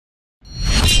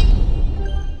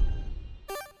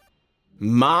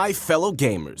My fellow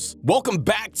gamers, welcome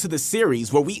back to the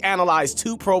series where we analyze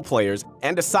two pro players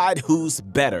and decide who's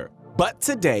better. But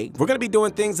today, we're going to be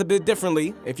doing things a bit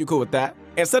differently, if you're cool with that.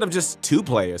 Instead of just two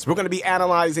players, we're going to be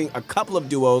analyzing a couple of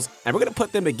duos and we're going to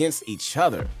put them against each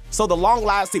other. So the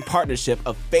long-lasting partnership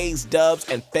of FaZe Dubs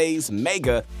and FaZe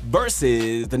Megga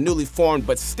versus the newly formed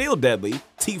but still deadly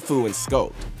Tfue and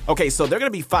Scoped. Okay, so there are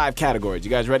going to be 5 categories.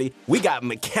 You guys ready? We got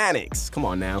mechanics, come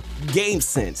on now, game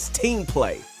sense, team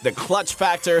play, the clutch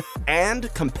factor,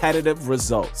 and competitive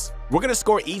results. We're going to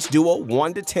score each duo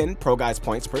 1 to 10 ProGuides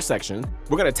points per section.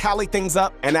 We're going to tally things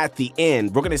up, and at the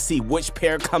end, we're going to see which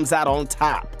pair comes out on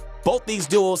top. Both these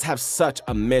duos have such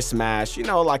a mismatch,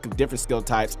 like of different skill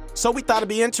types, so we thought it'd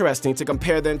be interesting to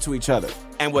compare them to each other.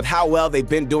 And with how well they've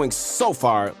been doing so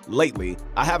far lately,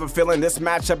 I have a feeling this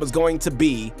matchup is going to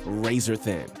be razor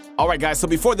thin. Alright guys, so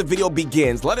before the video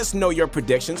begins, let us know your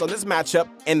predictions on this matchup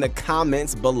in the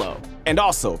comments below. And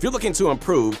also, if you're looking to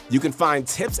improve, you can find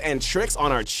tips and tricks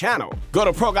on our channel. Go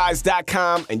to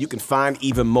ProGuides.com and you can find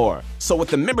even more. So with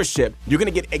the membership, you're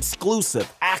going to get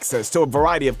exclusive access to a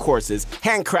variety of courses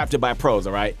handcrafted by pros,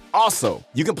 alright? Also,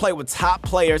 you can play with top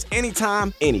players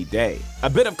anytime, any day. A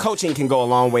bit of coaching can go a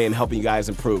long way in helping you guys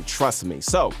improve, trust me.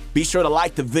 So be sure to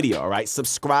like the video, alright?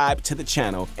 Subscribe to the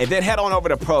channel, and then head on over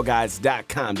to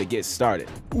ProGuides.com to get started.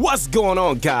 What's going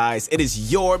on, guys? It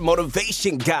is your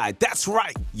motivation guide. That's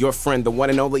right, your friend, the one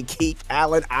and only Keith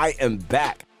Allen. I am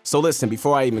back. So listen,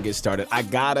 before I even get started, I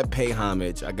gotta pay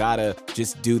homage. I gotta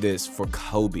just do this for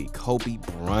Kobe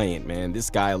Bryant, man.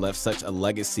 This guy left such a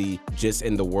legacy just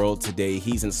in the world today.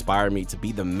 He's inspired me to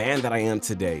be the man that I am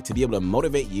today, to be able to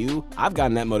motivate you. I've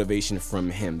gotten that motivation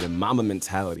from him, the mama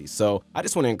mentality. So I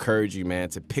just want to encourage you, man,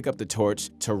 to pick up the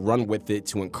torch, to run with it,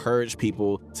 to encourage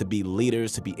people, to be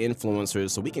leaders, to be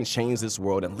influencers, so we can change this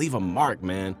world and leave a mark,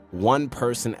 man. One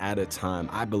person at a time.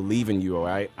 I believe in you, all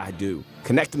right? I do.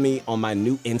 Connect with me on my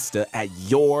new Insta at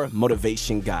Your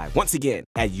Motivation Guy. Once again,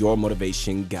 at Your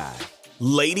Motivation Guy.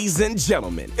 Ladies and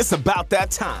gentlemen, it's about that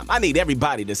time. I need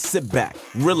everybody to sit back,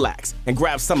 relax, and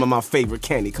grab some of my favorite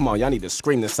candy. Come on, y'all need to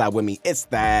scream this out with me. It's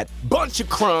that Bunch of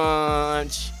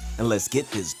Crunch. And let's get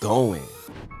this going.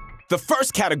 The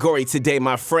first category today,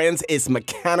 my friends, is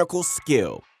mechanical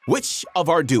skill. Which of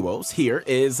our duos here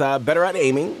is better at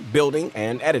aiming, building,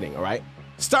 and editing, all right?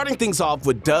 Starting things off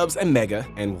with Dubs and Megga,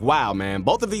 and wow, man,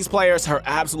 both of these players are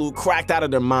absolute cracked out of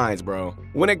their minds, bro.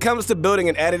 When it comes to building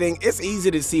and editing, it's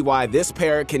easy to see why this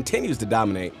pair continues to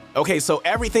dominate. Okay, so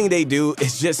everything they do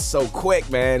is just so quick,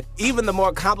 man. Even the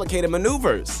more complicated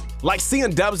maneuvers. Like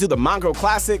seeing Dubs do the Mongrel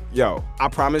Classic, yo, I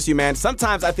promise you, man,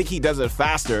 sometimes I think he does it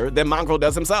faster than Mongrel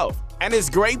does himself. And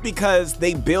it's great because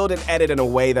they build and edit in a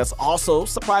way that's also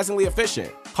surprisingly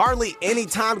efficient. Hardly any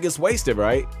time gets wasted,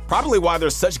 right? Probably why they're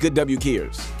such good W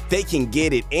keyers. They can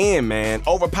get it in, man,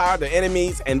 overpower the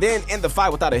enemies, and then end the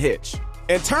fight without a hitch.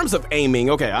 In terms of aiming,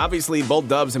 okay, obviously both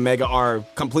Dubs and Megga are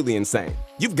completely insane.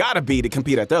 You've got to be to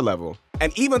compete at their level.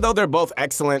 And even though they're both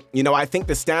excellent, I think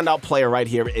the standout player right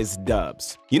here is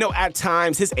Dubs. At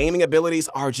times, his aiming abilities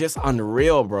are just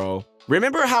unreal, bro.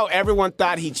 Remember how everyone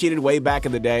thought he cheated way back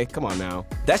in the day? Come on now.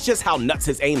 That's just how nuts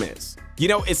his aim is.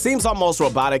 It seems almost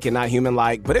robotic and not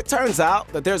human-like, but it turns out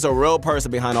that there's a real person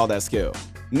behind all that skill.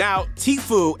 Now,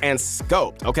 Tfue and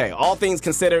Scoped, okay, all things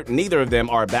considered, neither of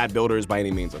them are bad builders by any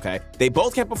means, okay? They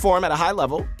both can perform at a high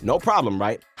level, no problem,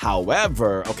 right?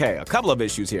 However, okay, a couple of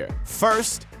issues here.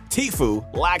 First,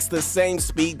 Tfue lacks the same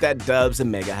speed that Dubs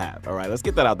and Megga have, all right? Let's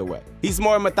get that out of the way. He's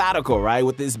more methodical, right,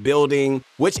 with his building,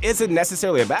 which isn't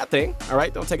necessarily a bad thing, all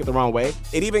right? Don't take it the wrong way.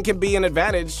 It even can be an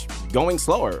advantage going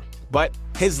slower. But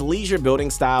his leisure building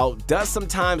style does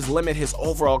sometimes limit his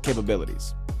overall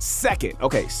capabilities. Second,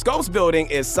 okay, Scope's building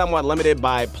is somewhat limited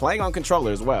by playing on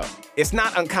controller as well. It's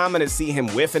not uncommon to see him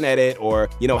whiff and edit or,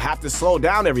 have to slow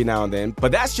down every now and then,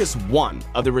 but that's just one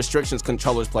of the restrictions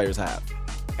controllers players have.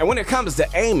 And when it comes to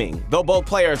aiming, though both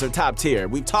players are top tier,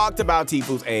 we've talked about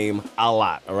Tfue's aim a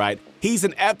lot, all right? He's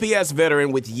an FPS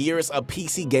veteran with years of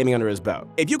PC gaming under his belt.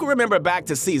 If you can remember back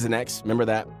to Season X, remember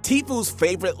that? Tfue's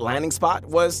favorite landing spot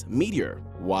was Meteor.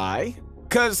 Why?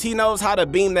 Because he knows how to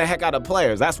beam the heck out of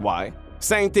players, that's why.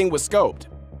 Same thing with Scoped.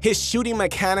 His shooting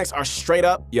mechanics are straight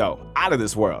up, out of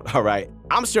this world, all right?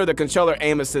 I'm sure the controller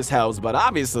aim assist helps, but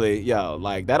obviously,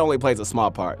 that only plays a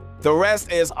small part. The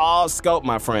rest is all Scope,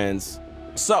 my friends.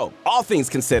 So, all things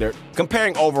considered,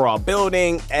 comparing overall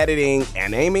building, editing,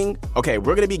 and aiming, okay,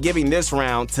 we're gonna be giving this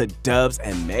round to Dubs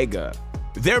and Megga.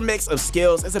 Their mix of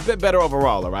skills is a bit better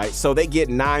overall, all right? So they get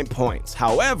 9 points.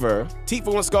 However,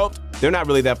 Tfue and Scoped, they're not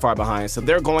really that far behind, so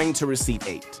they're going to receive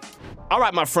 8. All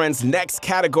right, my friends, next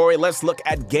category, let's look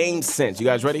at game sense. You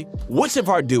guys ready? Which of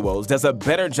our duos does a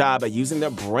better job at using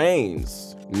their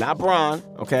brains, not brawn,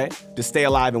 okay, to stay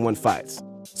alive and win fights?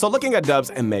 So looking at Dubs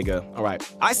and Megga, all right,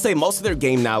 I say most of their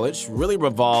game knowledge really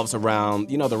revolves around,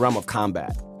 the realm of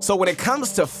combat. So when it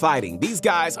comes to fighting, these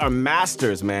guys are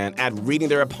masters, man, at reading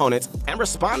their opponents and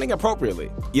responding appropriately.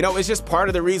 It's just part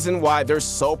of the reason why they're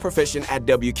so proficient at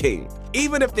W King.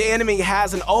 Even if the enemy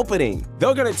has an opening,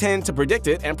 they're gonna tend to predict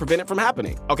it and prevent it from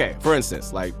happening. Okay, for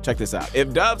instance, check this out.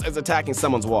 If Dubs is attacking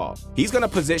someone's wall, he's gonna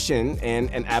position in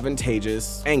an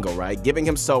advantageous angle, right? Giving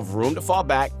himself room to fall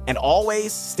back and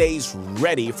always stays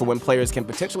ready for when players can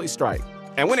potentially strike.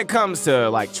 And when it comes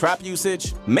to trap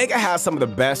usage, Megga has some of the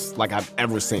best I've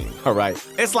ever seen, all right?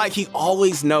 It's like he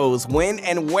always knows when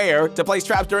and where to place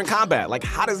traps during combat.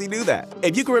 How does he do that?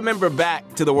 If you can remember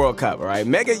back to the World Cup, all right,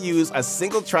 Megga used a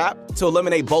single trap to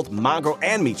eliminate both Mongrel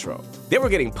and Mitro. They were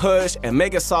getting pushed, and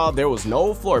Megga saw there was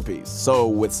no floor piece. So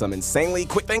with some insanely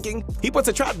quick thinking, he puts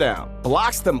a trap down,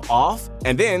 blocks them off,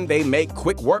 and then they make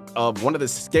quick work of one of the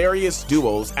scariest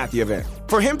duos at the event.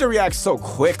 For him to react so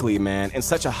quickly, man, in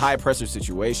such a high-pressure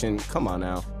situation, come on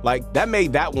now. That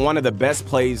made that one of the best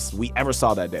plays we ever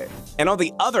saw that day. And on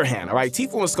the other hand, all right,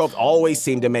 Tfue and Sculpt always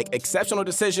seem to make exceptional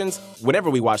decisions whenever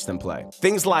we watch them play.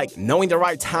 Things like knowing the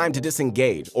right time to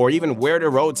disengage, or even where to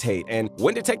rotate and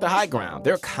when to take the high ground.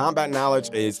 Their combat knowledge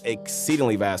is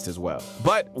exceedingly vast as well.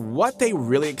 But what they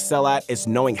really excel at is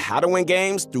knowing how to win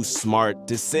games through smart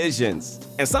decisions.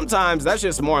 And sometimes that's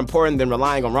just more important than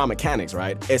relying on raw mechanics,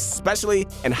 right? Especially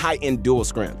in high-end duel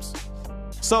scrims.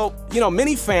 So,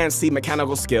 many fans see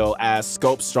mechanical skill as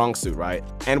Sculpt's strong suit, right?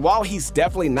 And while he's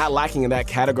definitely not lacking in that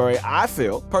category, I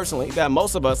feel, personally, that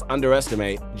most of us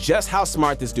underestimate just how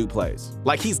smart this dude plays.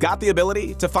 He's got the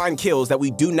ability to find kills that we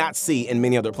do not see in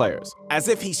many other players. As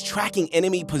if he's tracking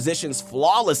enemy positions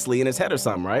flawlessly in his head or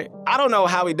something, right? I don't know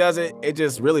how he does it. It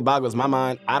just really boggles my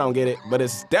mind. I don't get it. But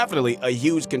it's definitely a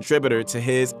huge contributor to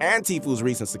his and Tfue's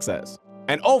recent success.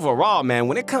 And overall, man,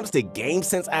 when it comes to game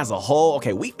sense as a whole,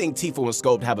 okay, we think Tfue and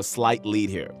Sculpt have a slight lead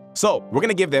here. So we're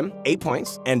gonna give them 8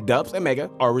 points, and Dubs and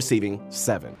Megga are receiving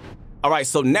 7. All right,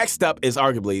 so next up is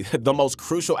arguably the most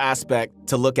crucial aspect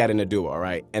to look at in a duo, all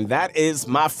right? And that is,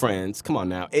 my friends, come on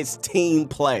now, it's team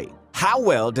play. How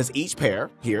well does each pair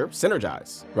here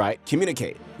synergize, right?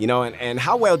 Communicate, and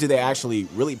how well do they actually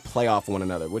really play off one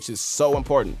another, which is so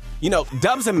important.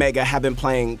 Dubs and Megga have been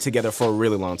playing together for a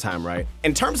really long time, right?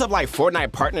 In terms of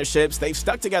Fortnite partnerships, they've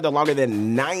stuck together longer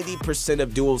than 90%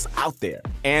 of duos out there.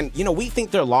 And, we think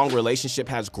their long relationship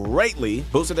has greatly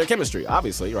boosted their chemistry,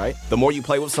 obviously, right? The more you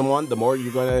play with someone, the more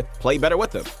you're gonna play better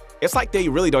with them. It's like they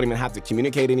really don't even have to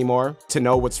communicate anymore to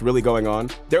know what's really going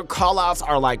on. Their callouts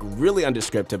are really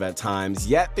undescriptive at times,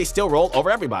 yet they still roll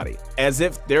over everybody, as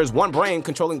if there's one brain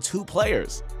controlling 2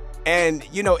 players. And,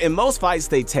 in most fights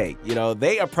they take,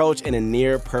 they approach in a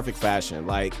near perfect fashion.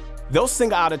 They'll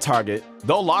single out a target,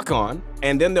 they'll lock on,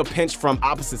 and then they'll pinch from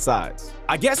opposite sides.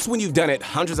 I guess when you've done it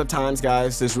hundreds of times,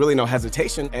 guys, there's really no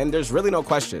hesitation and there's really no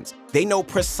questions. They know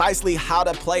precisely how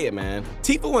to play it, man.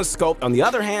 Tfue and Sculpt, on the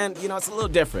other hand, it's a little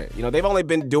different. They've only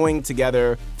been doing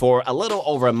together for a little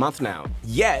over a month now.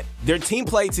 Yet, their team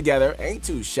play together ain't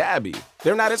too shabby.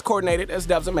 They're not as coordinated as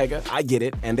Dubs and Megga, I get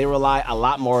it, and they rely a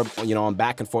lot more, on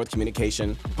back and forth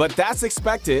communication. But that's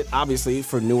expected, obviously,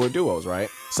 for newer duos, right?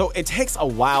 So it takes a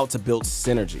while to build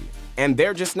synergy, and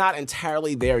they're just not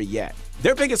entirely there yet.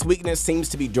 Their biggest weakness seems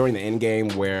to be during the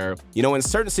endgame where, in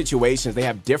certain situations, they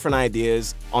have different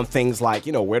ideas on things like,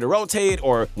 where to rotate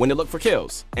or when to look for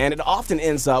kills. And it often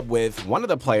ends up with one of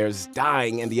the players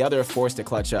dying and the other forced to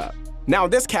clutch up. Now,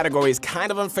 this category is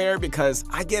kind of unfair because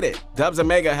I get it. Dubs and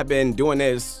Megga have been doing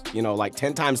this,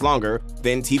 10 times longer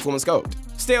than Tfue and Sculpt.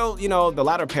 Still, the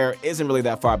latter pair isn't really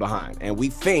that far behind, and we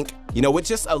think, with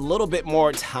just a little bit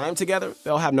more time together,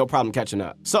 they'll have no problem catching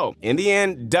up. So, in the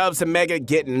end, Dubs and Megga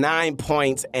get 9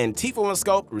 points, and Tfue and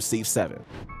Sculpt receive 7.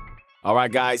 All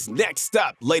right, guys, next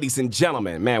up, ladies and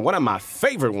gentlemen, man, one of my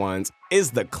favorite ones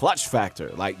is the clutch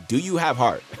factor. Do you have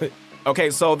heart?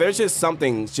 Okay, so there's just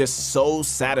something just so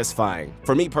satisfying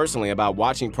for me personally about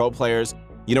watching pro players,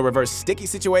 reverse sticky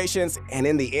situations, and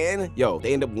in the end,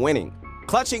 they end up winning.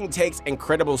 Clutching takes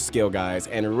incredible skill, guys,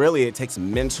 and really it takes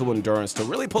mental endurance to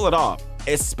really pull it off,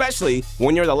 especially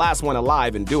when you're the last one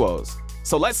alive in duos.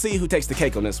 So let's see who takes the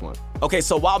cake on this one. Okay,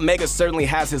 so while Megga certainly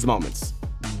has his moments,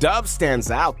 Dubs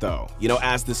stands out though,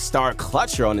 as the star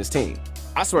clutcher on his team.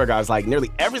 I swear, guys, nearly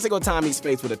every single time he's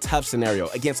faced with a tough scenario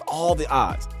against all the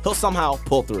odds, he'll somehow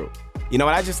pull through. And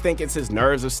I just think it's his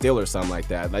nerves of steel or something like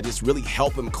that just really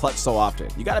help him clutch so often.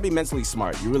 You gotta be mentally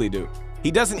smart, you really do.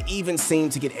 He doesn't even seem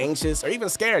to get anxious or even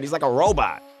scared. He's like a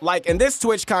robot. Like in this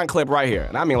TwitchCon clip right here,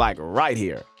 and I mean like right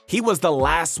here, he was the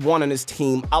last one on his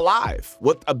team alive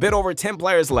with a bit over 10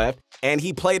 players left, and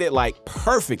he played it like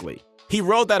perfectly. He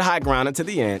rode that high ground into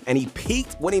the end, and he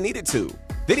peaked when he needed to.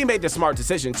 Then he made the smart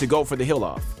decision to go for the heal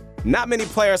off. Not many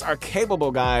players are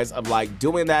capable, guys, of like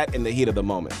doing that in the heat of the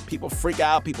moment. People freak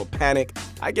out, people panic.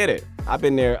 I get it. I've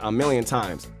been there a million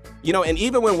times. You know, and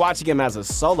even when watching him as a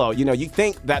solo, you know, you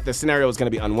think that the scenario is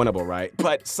going to be unwinnable, right?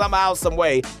 But somehow, some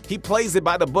way, he plays it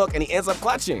by the book and he ends up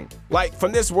clutching. Like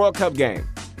from this World Cup game.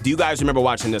 Do you guys remember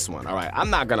watching this one? All right, I'm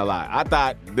not gonna lie. I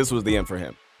thought this was the end for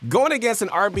him. Going against an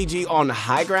RBG on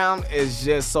high ground is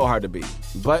just so hard to beat.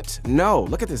 But no,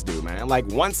 look at this dude, man. Like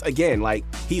once again, like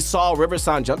he saw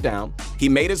Riverson jump down, he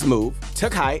made his move,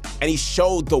 took height, and he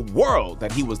showed the world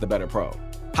that he was the better pro.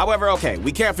 However, okay,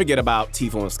 we can't forget about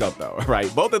Tfue and Scope though,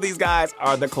 right? Both of these guys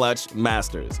are the clutch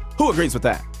masters. Who agrees with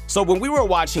that? So when we were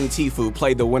watching Tfue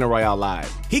play the Winter Royale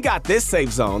live, he got this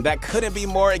safe zone that couldn't be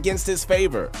more against his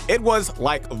favor. It was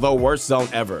like the worst zone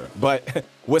ever, but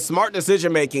with smart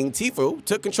decision making, Tfue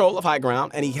took control of high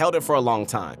ground and he held it for a long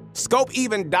time. Scope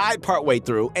even died partway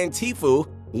through, and Tfue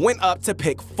went up to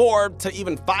pick 4 to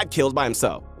even 5 kills by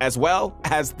himself, as well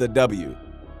as the W.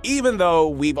 Even though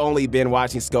we've only been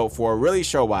watching Scope for a really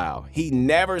short while, he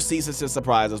never ceases to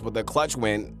surprise us with a clutch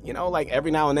win, you know, like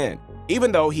every now and then.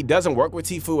 Even though he doesn't work with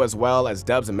Tfue as well as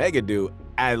Dubs and Megga do,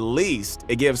 at least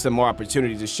it gives him more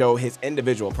opportunity to show his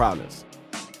individual prowess.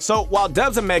 So while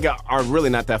Dubs and Megga are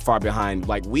really not that far behind,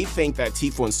 like we think that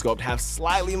Tfue and Scope have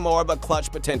slightly more of a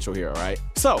clutch potential here, right?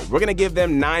 So we're gonna give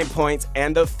them 9 points,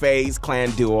 and the FaZe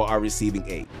clan duo are receiving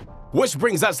 8. Which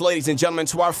brings us, ladies and gentlemen,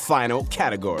 to our final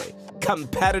category,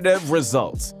 competitive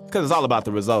results. Because it's all about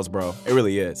the results, bro. It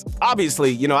really is.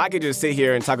 Obviously, you know, I could just sit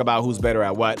here and talk about who's better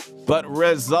at what, but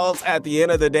results at the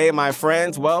end of the day, my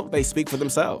friends, well, they speak for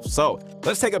themselves. So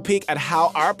let's take a peek at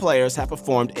how our players have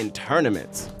performed in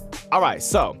tournaments. All right,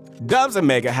 so Dubs and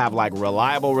Megga have like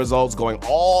reliable results going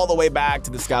all the way back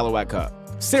to the Skyward Cup.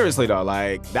 Seriously though,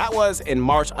 like that was in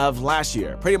March of last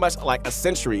year, pretty much like a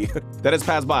century that has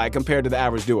passed by compared to the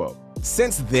average duo.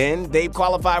 Since then, they've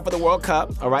qualified for the World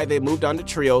Cup, all right? They've moved on to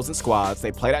trios and squads.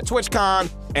 They played at TwitchCon,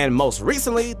 and most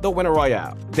recently, the Winter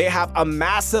Royale. They have a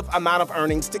massive amount of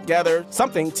earnings together,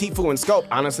 something Tfue and Scope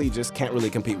honestly just can't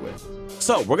really compete with.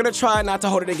 So we're gonna try not to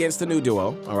hold it against the new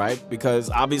duo, all right?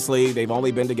 Because obviously, they've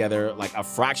only been together like a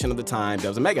fraction of the time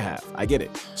Dubs and Megga have. I get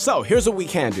it. So here's what we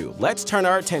can do. Let's turn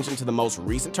our attention to the most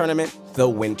recent tournament, the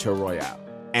Winter Royale.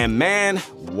 And man,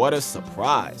 what a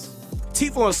surprise.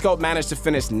 Tfue and Scope managed to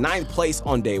finish 9th place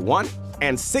on day 1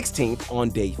 and 16th on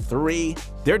day 3.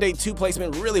 Their day 2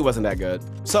 placement really wasn't that good.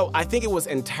 So I think it was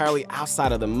entirely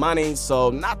outside of the money, so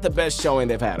not the best showing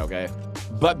they've had, okay?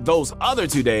 But those other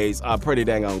 2 days are pretty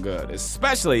dang on good,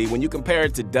 especially when you compare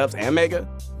it to Dubs and Megga.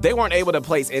 They weren't able to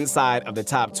place inside of the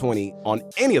top 20 on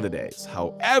any of the days.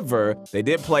 However, they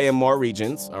did play in more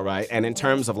regions, all right? And in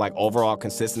terms of like overall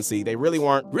consistency, they really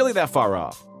weren't that far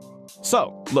off.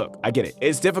 So, look, I get it.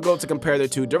 It's difficult to compare the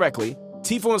two directly.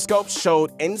 Tfue and Scope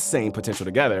showed insane potential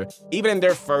together, even in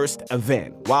their first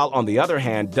event, while on the other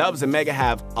hand, Dubs and Megga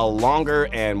have a longer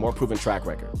and more proven track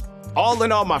record. All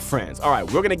in all, my friends, all right,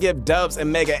 we're gonna give Dubs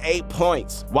and Megga 8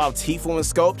 points, while Tfue and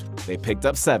Scope, they picked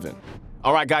up 7.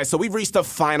 All right, guys, so we've reached the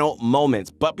final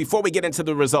moments, but before we get into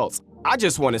the results, I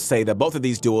just want to say that both of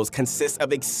these duels consist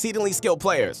of exceedingly skilled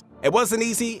players. It wasn't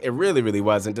easy, it really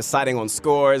wasn't, deciding on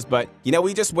scores, but, you know,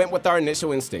 we just went with our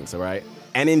initial instincts, all right?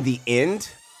 And in the end,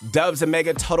 Dubs and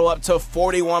Megga total up to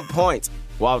 41 points,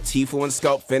 while Tfue and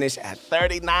Scope finish at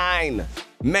 39,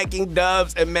 making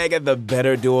Dubs and Megga the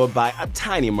better duo by a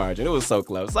tiny margin. It was so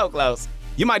close, so close.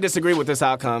 You might disagree with this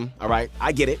outcome, all right?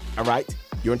 I get it, all right?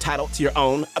 You're entitled to your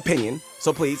own opinion.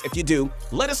 So please, if you do,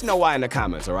 let us know why in the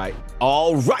comments, all right?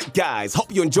 All right, guys,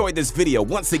 hope you enjoyed this video.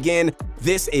 Once again,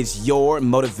 this is your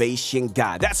motivation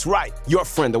guy. That's right, your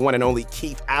friend, the one and only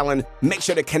Keith Allen. Make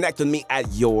sure to connect with me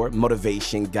at Your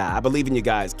Motivation Guy. I believe in you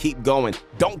guys. Keep going.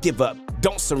 Don't give up.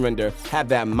 Don't surrender. Have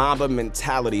that Mamba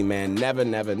mentality, man.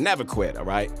 Never quit, all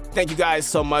right? Thank you guys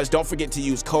so much. Don't forget to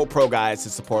use code ProGuides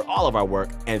to support all of our work,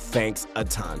 and thanks a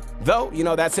ton. Though, you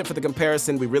know, that's it for the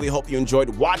comparison. We really hope you enjoyed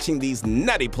watching these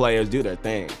nutty players do their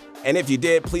thing. And if you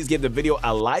did, please give the video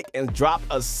a like and drop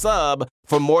a sub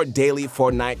for more daily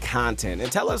Fortnite content.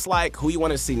 And tell us, like, who you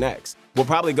want to see next. We'll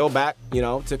probably go back, you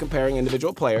know, to comparing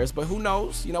individual players, but who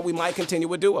knows? You know, we might continue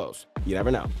with duos. You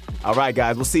never know. All right,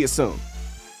 guys, we'll see you soon.